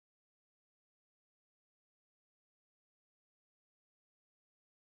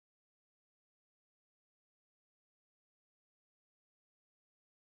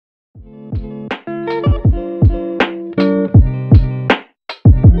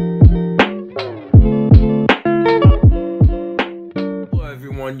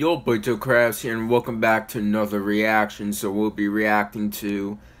your boy DylCraftZ here, and welcome back to another reaction. So we'll be reacting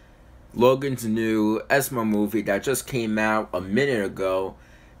to Logan's new SML movie that just came out a minute ago,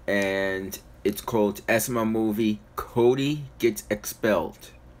 and it's called SML Movie Cody Gets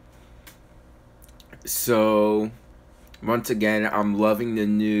Expelled. So once again, I'm loving the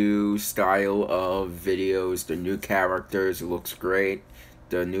new style of videos, the new characters. It looks great.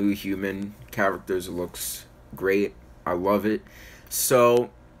 The new human characters looks great. I love it. So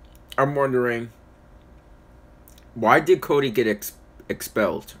I'm wondering, why did Cody get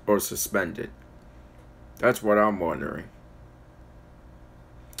expelled or suspended? That's what I'm wondering.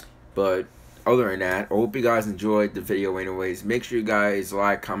 But other than that, I hope you guys enjoyed the video anyways. Make sure you guys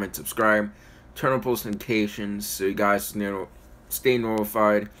like, comment, subscribe, turn on post notifications so you guys stay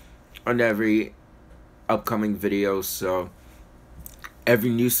notified on every upcoming video. So every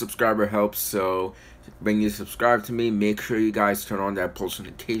new subscriber helps. So when you subscribe to me, make sure you guys turn on that post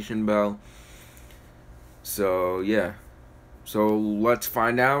notification bell. So yeah, so let's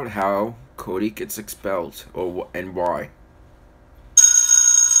find out how Cody gets expelled and why.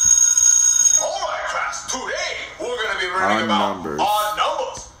 Alright class, today we're going to be learning about odd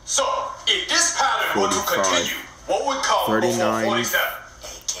numbers. So if this pattern were to continue, what would come 39, before 47?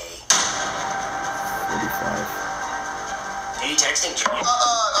 AK. 45. Are you texting Junior?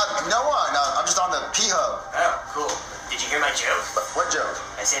 No, I'm just on the P-Hub. Oh, cool. Did you hear my joke? What joke?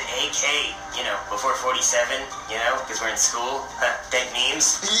 I said AK, you know, before 47, you know, because we're in school. Thank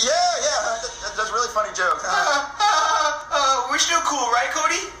memes. Yeah, that's a really funny joke. We're still cool, right,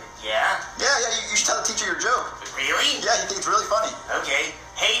 Cody? Yeah. Yeah, you should tell the teacher your joke. Really? Yeah, you think it's really funny. Okay.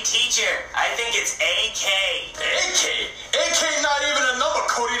 Hey, teacher, I think it's AK. AK? AK not even a number,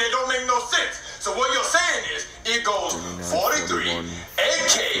 Cody. They don't make no sense. So what you're saying is, it goes 43,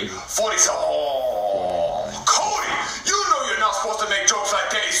 AK, 47. Oh, Cody, you know you're not supposed to make jokes like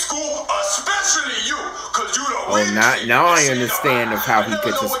that in school, especially you, because you don't now I understand of how he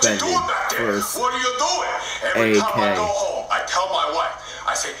gets suspended. First, what are you doing? Every time I go home, I tell my wife,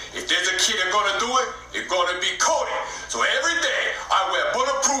 I say, if there's a kid that's gonna do it, it's gonna be Cody. So every day, I wear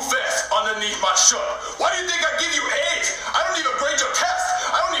bulletproof vests underneath my shirt. Why do you think I give you A's? I don't even grade your test.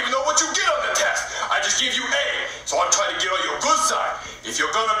 I don't even know what you get on the test. I just give you A. So I'm trying to get on your good side. If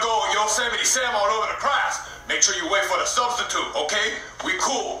you're gonna go Yosemite Sam all over the class, make sure you wait for the substitute, okay? We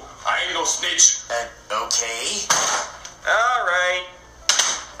cool. I ain't no snitch. Okay. All right.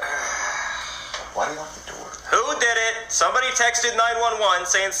 Why do you lock the door? Who did it? Somebody texted 911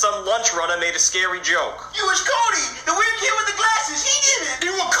 saying some lunch runner made a scary joke. You was Cody, the weird kid with the glasses. He did it.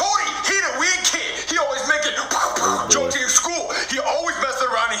 You were Cody. He the weird kid. He always making jokes in school. He always messing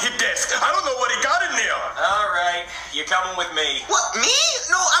around in his desk. I don't know what he got in there. All right, you're coming with me. What, me?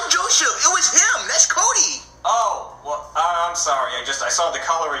 No, I'm Joseph. It was him. That's Cody. Oh, well, I'm sorry. I saw the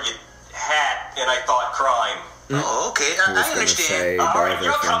color of your hat and I thought crime. Oh, okay. I understand. All right,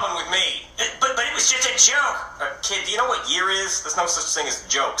 you're coming with me. But it was just a joke. Kid, do you know what year is? There's no such thing as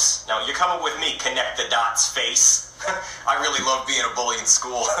jokes. Now, you're coming with me, connect the dots face. I really love being a bully in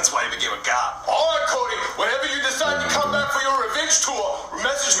school. That's why I became a cop. All right, Cody. Whenever you decide to come back for your revenge tour,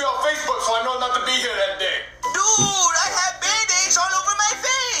 message me on Facebook so I know not to be here that day. Dude, I have Band-Aids all over my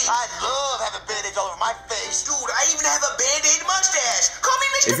face. I love having Band-Aids all over my face. Dude, I even have a Band-Aid mustache. Call me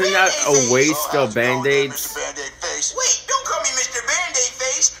Mr. Isn't that a waste of Band-Aids? Mr. Band-Aid face. Wait, don't call me Mr. Band-Aid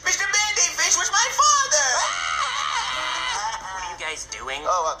face. Mr. Band-Aid face was my father. What are you guys doing?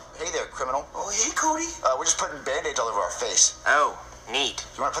 Oh, hey there, criminal. Oh, hey, Cody. We're just putting Band-Aids all over our face. Oh, neat.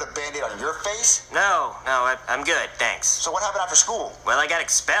 You want to put a Band-Aid on your face? No, I'm good, thanks. So what happened after school? Well, I got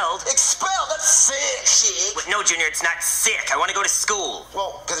expelled. Expelled? That's sick. Sick. But no, Junior, it's not sick. I want to go to school.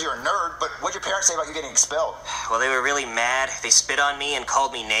 Well, because you're a nerd, but what'd your parents say about you getting expelled? Well, they were really mad. They spit on me and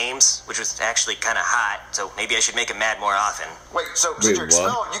called me names, which was actually kind of hot, so maybe I should make them mad more often. Wait, so since you're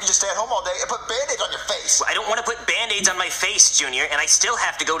expelled, you can just stay at home all day and put Band-Aids on your face. Well, I don't want to put Band-Aids on my face, Junior, and I still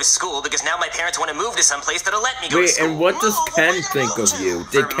have to go to school because now my parents want to move to someplace that'll let me go to school. And what does Ken think of you?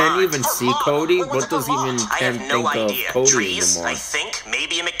 Did Ken even see Cody? What does even Ken think of Cody Trees, anymore? I think.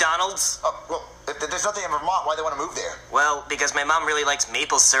 Maybe a McDonald's. Well, if there's nothing in Vermont, why do they want to move there? Well, because my mom really likes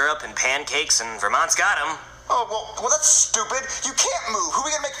maple syrup and pancakes, and Vermont's got them. Oh, well, that's stupid. You can't move. Who are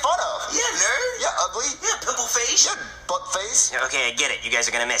we going to make fun of? Yeah, nerd. Yeah, ugly. Yeah, pimple face. Yeah, butt face. Okay, I get it. You guys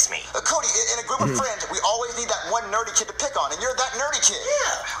are going to miss me. Cody, in a group of friends, we always need that one nerdy kid to pick on, and you're that nerdy kid.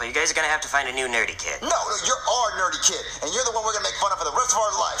 Yeah. Well, you guys are going to have to find a new nerdy kid. No, you're our nerdy kid, and you're the one we're going to make fun of for the rest of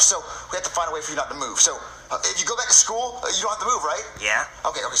our life, so we have to find a way for you not to move. So, if you go back to school, you don't have to move, right? Yeah?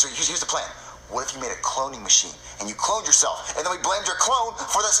 Okay, so here's the plan. what if you made a cloning machine and you cloned yourself, and then we blamed your clone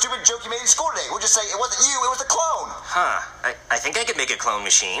for that stupid joke you made in school today? We'll just say it wasn't you, it was the clone. Huh. I think I could make a clone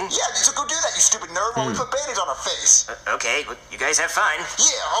machine. Yeah, so go do that, you stupid nerd, while we put band-aids on our face. Okay, well, you guys have fun.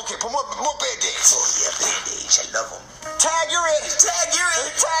 Yeah, okay, put more band-aids. Oh, yeah, band-aids. I love them. Tag, you're in. Tag, you're in.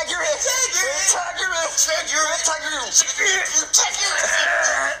 Tag, you're in. Tag, you're in. Tag, you're in. Tag, you're in. Tag, you're in. Tag, you're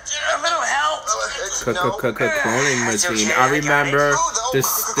in. A little help. Cloning machine. I remember the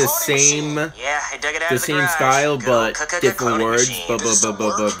same Yeah, I dug it out of the same garage. style, Go but clone different words. machine.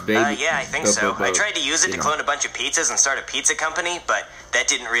 Baby. Yeah, I think so. I tried to use it to clone a bunch of pizzas and start a pizza company, but that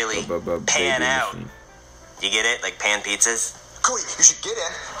didn't really pan out. You get it? Like pan pizzas? Cody, you should get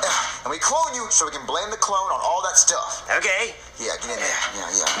in, and we clone you so we can blame the clone on all that stuff. Okay. Yeah, get in there.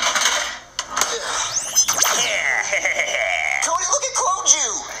 Yeah. Yeah. Cody, look, it cloned you.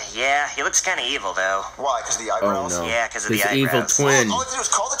 Yeah, he looks kind of evil, though. Why? Because of the eyebrows? Oh, no. Yeah, because of the This eyebrows. evil twin. All you have to do is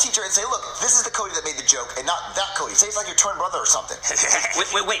call the teacher and say, look, this is the Cody that made the joke, and not that Cody. Say it's like your twin brother or something.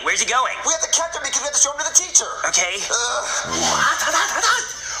 Wait, where's he going? We have to catch him because we have to show him to the teacher. Okay.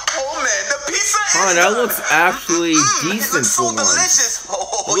 Oh, man, the pizza is Oh, that looks actually it decent looks so for one. delicious.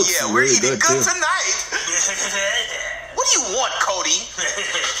 Oh, Looks yeah, we're really eating good, good too. tonight. What do you want, Cody?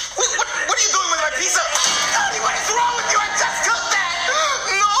 What are you doing with my pizza? Cody, what is wrong with you? I just cooked that.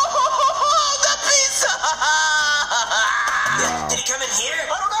 No, the pizza. Did he come in here?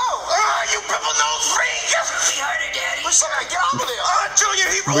 I don't know. You purple nose freak. Be harder, Daddy. Push somebody, get out of there. Junior,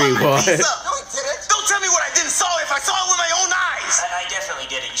 he Wait, ruined my what? pizza. No, he didn't. Don't tell me what I didn't saw if I saw it with my own eyes. I definitely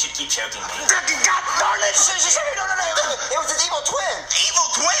did it. You should keep choking me. God darn it. No. It was his evil twin. Evil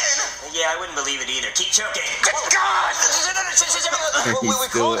twin? Yeah, I wouldn't believe it either. Keep choking. God. We He's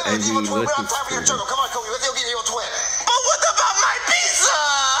cloned still him as evil angry twin. We with don't have time for your his joke. Come on, Cody, let's go get the evil twin. But what about my pizza?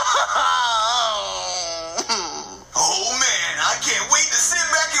 Oh, man, I can't wait to sit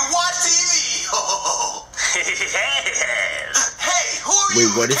back and watch TV. Hey, who are you?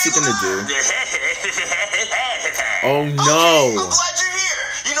 Wait, what is he Cable gonna do? Guy? Oh Okay, no! I'm glad you're here.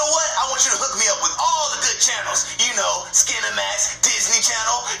 You know what? I want you to hook me up with all the good channels. You know, Skinamax, Disney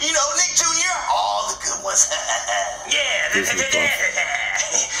Channel, you know, Nick Jr., all the good ones. Yeah. Disney Plus.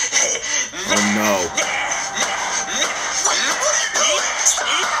 Oh no! What are you doing? Stop.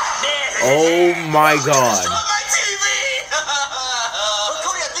 Oh my God! Destroy my TV. Look,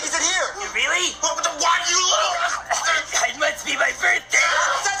 Cody, I think he's in here. Really? Why you little? It must be my birthday.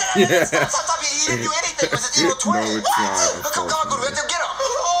 Stop. He didn't do anything. It was his evil twin. No, it's not. Look, come on, Cody, we have to get him.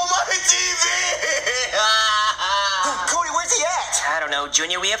 Oh, my TV. Cody, where's he at? I don't know,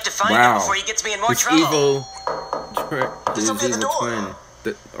 Junior. We have to find him Wow. before he gets me in more This trouble. his somebody at the evil door. twin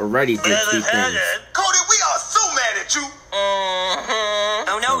that already did two things. Cody, we are so mad at you.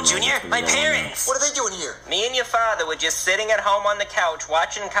 Oh no, Junior, my parents. What are they doing here? Me and your father were just sitting at home on the couch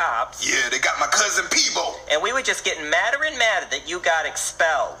watching Cops, Yeah, they got my cousin Peebo. and we were just getting madder and madder that you got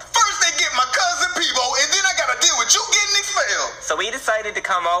expelled. First they get my cousin Peebo, and then I gotta deal with you getting expelled. So we decided to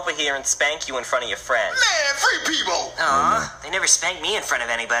come over here and spank you in front of your friends. Man, free Peebo. Aw, they never spanked me in front of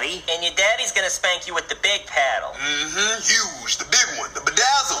anybody. And your daddy's gonna spank you with the big paddle. Huge, the big one, the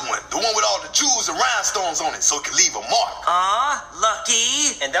bedazzled one, the one with all the jewels and rhinestones on it, so it can leave a mark. Aw, lucky.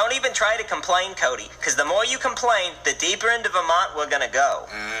 And don't even try to complain, Cody, because the more you complain, the deeper into Vermont we're gonna go.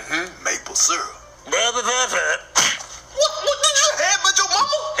 Maple syrup. What What did you have but your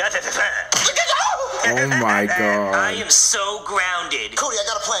mama? Oh my God! I am so grounded. Cody, I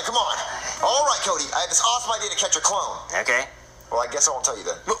got a plan. Come on. All right, Cody, I have this awesome idea to catch your clone. Okay. Well, I guess I won't tell you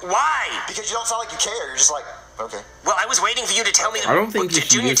then. Why? Because you don't sound like you care. You're just like, okay. Well, I was waiting for you to tell me. I don't think you should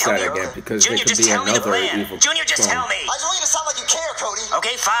Junior, use tell that me. again because there Junior, could just be tell me the another plan. evil Junior, just clone. tell me. I just want you to sound like you care, Cody.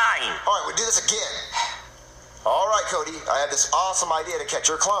 Okay, fine. All right, we'll do this again. All right, Cody, I have this awesome idea to catch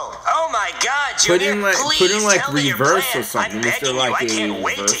your clone. Oh my God, Put Junior! in like Please tell me your reverse plan. or something. I'm Is there begging like you. I can't a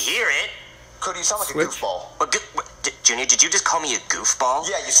wait to reverse? hear it. Cody, you sound like Switch. a goofball. Junior, did you just call me a goofball?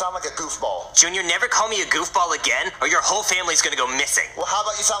 Yeah, you sound like a goofball. Junior, never call me a goofball again, or your whole family's gonna go missing. Well, how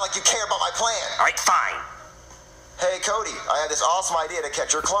about you sound like you care about my plan? All right, fine. Hey, Cody, I have this awesome idea to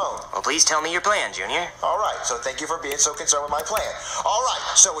catch your clone. Well, please tell me your plan, Junior. All right, so thank you for being so concerned with my plan. All right,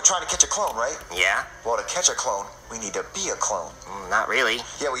 so we're trying to catch a clone, right? Yeah? Well, to catch a clone, we need to be a clone. Not really.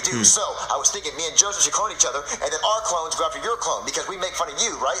 Yeah, we do. So, I was thinking me and Joseph should clone each other, and then our clones go after your clone, because we make fun of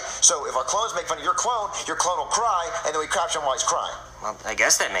you, right? So, if our clones make fun of your clone will cry, and then we capture him while he's crying. Well, I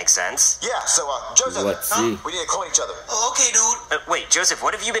guess that makes sense. Yeah, so, Joseph, Let's see. we need to clone each other. Oh, okay, dude. Wait, Joseph,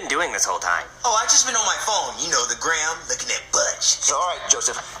 what have you been doing this whole time? Oh, I just been on my phone. You know, the gram, looking at butch. So, all right,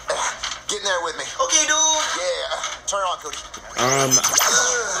 Joseph, get in there with me. Okay, dude. Yeah, turn it on, Cody.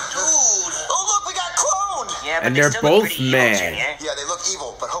 Dude. Oh, look, we got cloned! Yeah, but And they they're still look both pretty evil, mad. Junior. Yeah, they look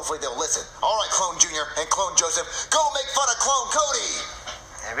evil, but hopefully they'll listen. All right, Clone Junior and Clone Joseph, go make fun of Clone Cody.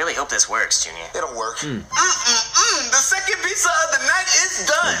 I really hope this works, Junior. It'll work. The second pizza of the night is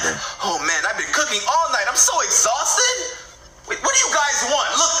done. Oh man, I've been cooking all night. I'm so exhausted. Wait, what do you guys want?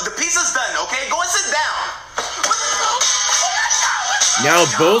 Look, the pizza's done, okay? Go and sit down. Now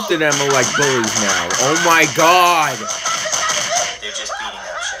both of them are like bullies now. Oh my god. They're just beating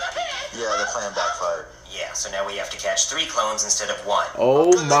up Chef Pee. Yeah, the plan backfired. Yeah, so now we have to catch 3 clones instead of 1.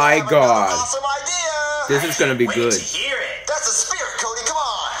 Oh Good thing I my have another god. Awesome idea. This is gonna be Wait good. to hear it. That's the spirit, Cody. Come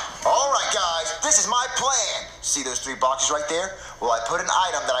on. All right, guys. This is my plan. See those 3 boxes right there? Well, I put an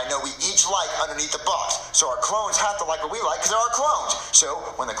item that I know we each like underneath the box. So our clones have to like what we like because they're our clones. So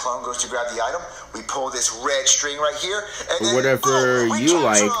when the clone goes to grab the item, we pull this red string right here. And then, Whatever boom, we you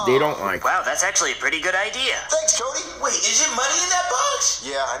capture like, them. they don't like. Wow, that's actually a pretty good idea. Thanks, Cody. Wait, is it money in that box?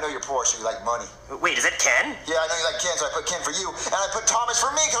 Yeah, I know you're poor, so you like money. Wait, is it Ken? Yeah, I know you like Ken, so I put Ken for you. And I put Thomas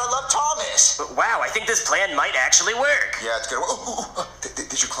for me because I love Thomas. Wow, I think this plan might actually work. Yeah, it's good.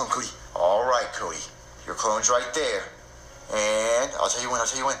 Did your clone, Cody? All right, Cody. Your clone's right there. And I'll tell you when,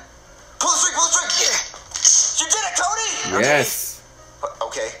 Pull the string, Yeah! You did it, Cody! Yes.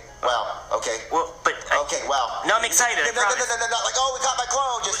 Okay. Wow. Okay. Well, but... Okay, wow. No, I'm excited, I No, promise. like, oh, we got my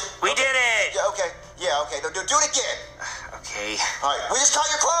clone. Just... We did it! Yeah, okay. Yeah, okay. No, do it again. Okay. All right, we just caught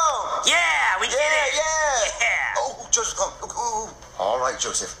your clone. Yeah, we did it! Yeah. Yeah! Oh, Joseph's clone. Ooh. All right,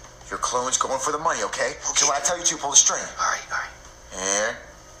 Joseph. Your clone's going for the money, okay? So when I tell you to, pull the string. All right. And...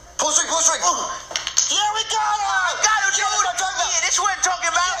 Pull the string. Yeah, we got him! Got him, dude! Yeah, that's what I'm talking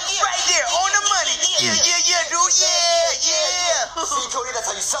about. Right there, on the money. Yeah, dude. Yeah. See, Cody,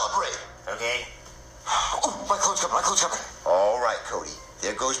 that's how you celebrate. Okay. Oh, my clone's coming. All right, Cody.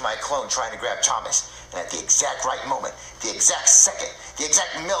 There goes my clone trying to grab Thomas. And at the exact right moment, the exact second, the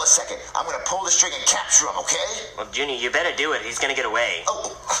exact millisecond, I'm going to pull the string and capture him, okay? Well, Junior, you better do it. He's gonna get away.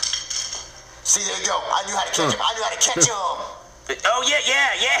 Oh. See, there you go. I knew how to catch him. Oh,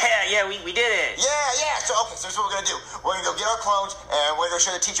 yeah, we did it. Yeah. So here's what we're going to do. We're going to go get our clones, and we're going to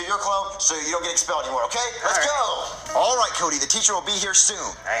show the teacher your clone so you don't get expelled anymore, okay? Let's go. All right, Cody. The teacher will be here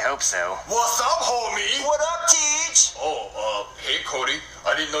soon. I hope so. What's up, homie? What up, Teach? Oh, hey, Cody.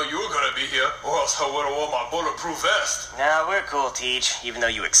 I didn't know you were gonna be here, or else I would've worn my bulletproof vest. Nah, we're cool, Teach, even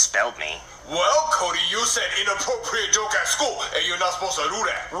though you expelled me. Well, Cody, you said inappropriate joke at school, and you're not supposed to do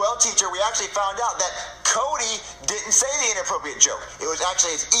that. Well, teacher, we actually found out that Cody didn't say the inappropriate joke. It was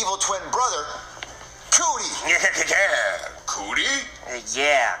actually his evil twin brother, Cody. Cody?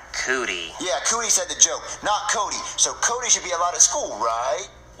 Yeah, Cootie. Yeah, Cody said the joke, not Cody. So Cody should be allowed at school, right?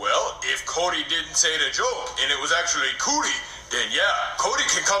 Well, if Cody didn't say the joke, and it was actually Cody, then yeah, Cody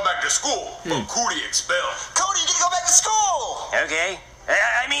can come back to school, but Cody expelled. Cody, you get to go back to school. Okay.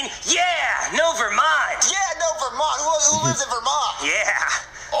 I mean, yeah, no Vermont. Yeah, no, Vermont. Who lives in Vermont?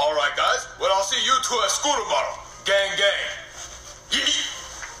 Yeah. All right, guys. Well, I'll see you two at school tomorrow. Gang.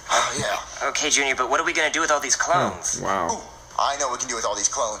 Oh, yeah. Okay, Junior, but what are we gonna do with all these clones? Wow. Ooh, I know what we can do with all these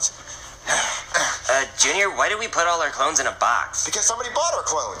clones. Junior, why did we put all our clones in a box? Because somebody bought our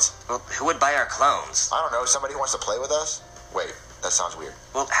clones. Well, who would buy our clones? I don't know, somebody who wants to play with us? Wait, that sounds weird.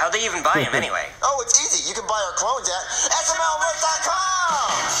 Well, how'd they even buy them anyway? Oh, it's easy. You can buy our clones at SMLmerch.com.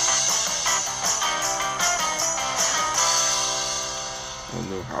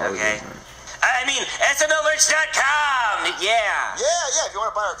 Okay. I mean, SMLmerch.com. Yeah. Yeah. If you want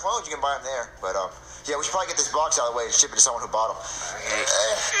to buy our clones, you can buy them there. But yeah, we should probably get this box out of the way and ship it to someone who bought them. Okay.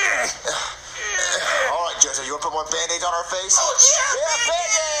 All right, Joseph, you want to put more Band-Aids on our face? Oh, yeah,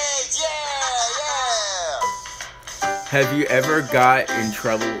 Band-Aids! Yeah! Have you ever got in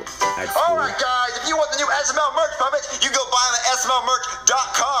trouble at school? All right, guys, if you want the new SML merch puppet, you can go buy them at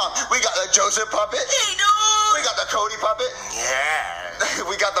SMLmerch.com. We got the Joseph puppet. Hey, dude. We got the Cody puppet. Yeah.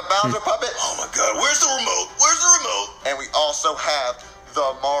 We got the Bowser puppet. Oh my God, where's the remote? And we also have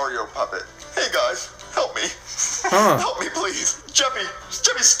the Mario puppet. Hey, guys, help me. Huh. Help me, please. Jeffy,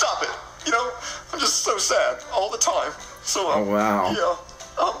 stop it. You know, I'm just so sad all the time. So, Oh, wow. Yeah.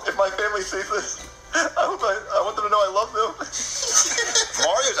 If my family sees this, I want them to know I love them.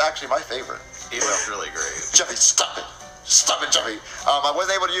 Mario's actually my favorite. He looked really great. Jeffy, stop it. Stop it, Jeffy. I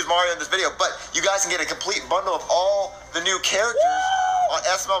wasn't able to use Mario in this video, but you guys can get a complete bundle of all the new characters on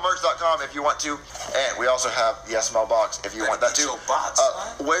SMLmerch.com if you want to. And we also have the SML box if you want that too.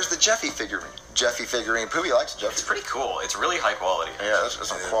 Where's the Jeffy figurine? Poobie likes Jeffy. It's pretty cool. It's really high quality. Yeah, that's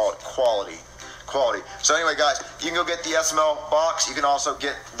some quality. So anyway, guys, you can go get the SML box. You can also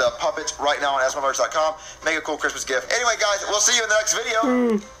get the puppets right now on SMLmerch.com. Make a cool Christmas gift. Anyway, guys, we'll see you in the next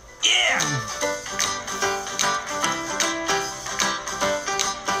video. Yeah.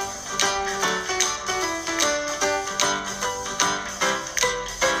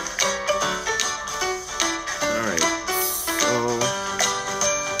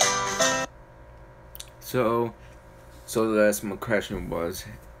 So that's my question was,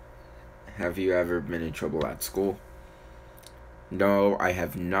 have you ever been in trouble at school? No, I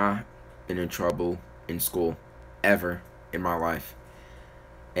have not been in trouble in school ever in my life.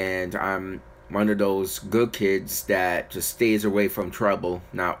 And I'm one of those good kids that just stays away from trouble,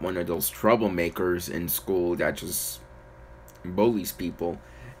 not one of those troublemakers in school that just bullies people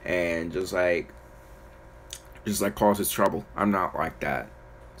and just like causes trouble. I'm not like that.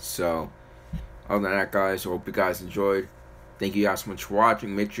 So other than that, guys, I hope you guys enjoyed. Thank you guys so much for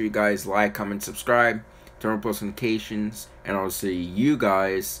watching. Make sure you guys like, comment, subscribe, turn on post notifications, and I'll see you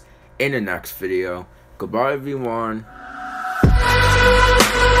guys in the next video. Goodbye, everyone.